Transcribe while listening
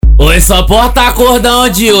Pois só porta cordão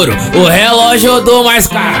de ouro, o relógio do mais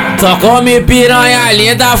caro. Só come piranha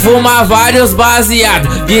linda, fuma vários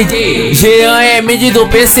baseados. DJ Jean é mid do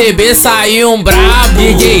PCB, saiu um brabo.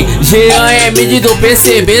 DJ Jean é mid do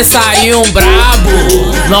PCB, saiu um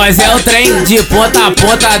brabo. Nós é o trem de ponta a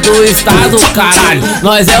ponta do estado, caralho.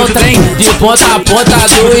 Nós é o trem de ponta a ponta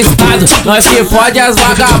do estado. Nós que fode as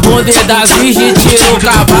vagabundas das virgens, tira o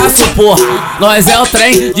cabaço, porra. Nós é o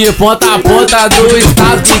trem de ponta a ponta do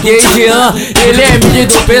estado. DJ Jean, ele é mid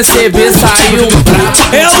do PCB, saiu um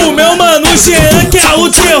brabo. É o meu mano Jean que é o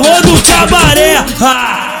terror do cabaré.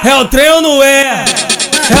 É o trem ou não é?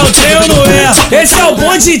 É o trem ou não é? Esse é o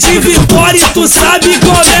bonde de Vitória e tu sabe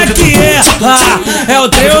como é que é. É o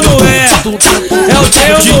trem ou não é? É o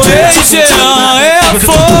trem ou não é? DJ Jean é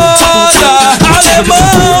foda,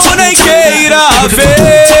 alemão nem queira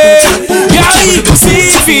ver. E aí,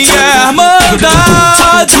 se vier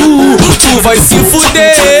mandado, tu vai se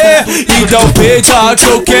fuder. Então peita que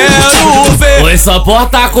eu quero ver. Pois só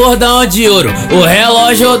porta cordão de ouro, o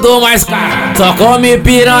relógio do mais caro. Só come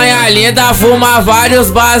piranha linda, fuma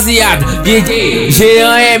vários baseados. DJ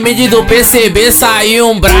Jean é mid do PCB,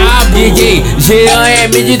 saiu um brabo. DJ Jean é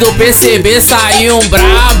mid do PCB, saiu um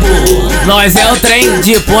brabo. Nós é o trem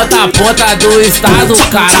de ponta a ponta do estado,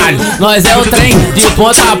 caralho. Nós é o trem de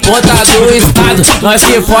ponta a ponta do estado. Nós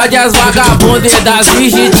que fode as vagabundas das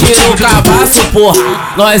virgens, tira o cabaço,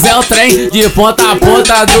 porra. Nós é o trem de ponta a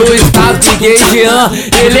ponta do estado. DJ Jean,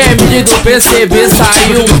 ele é mid do PCB,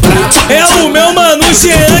 saiu um brabo. É o meu mano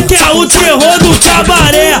Jean que é o terror do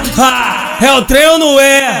cabaré. É o trem ou não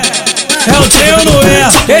é? É o trem ou não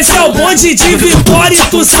é? Esse é o bonde de Vitória e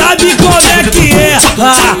tu sabe como é que é.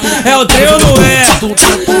 É o trem ou não é?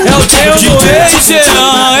 É o trem ou não é? DJ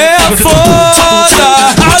Jean é foda,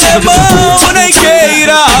 alemão nem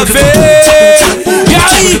queira ver. E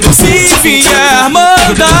aí, se vier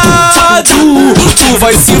mandado, tu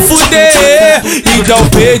vai se fuder. Então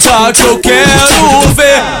peita que eu quero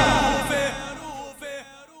ver.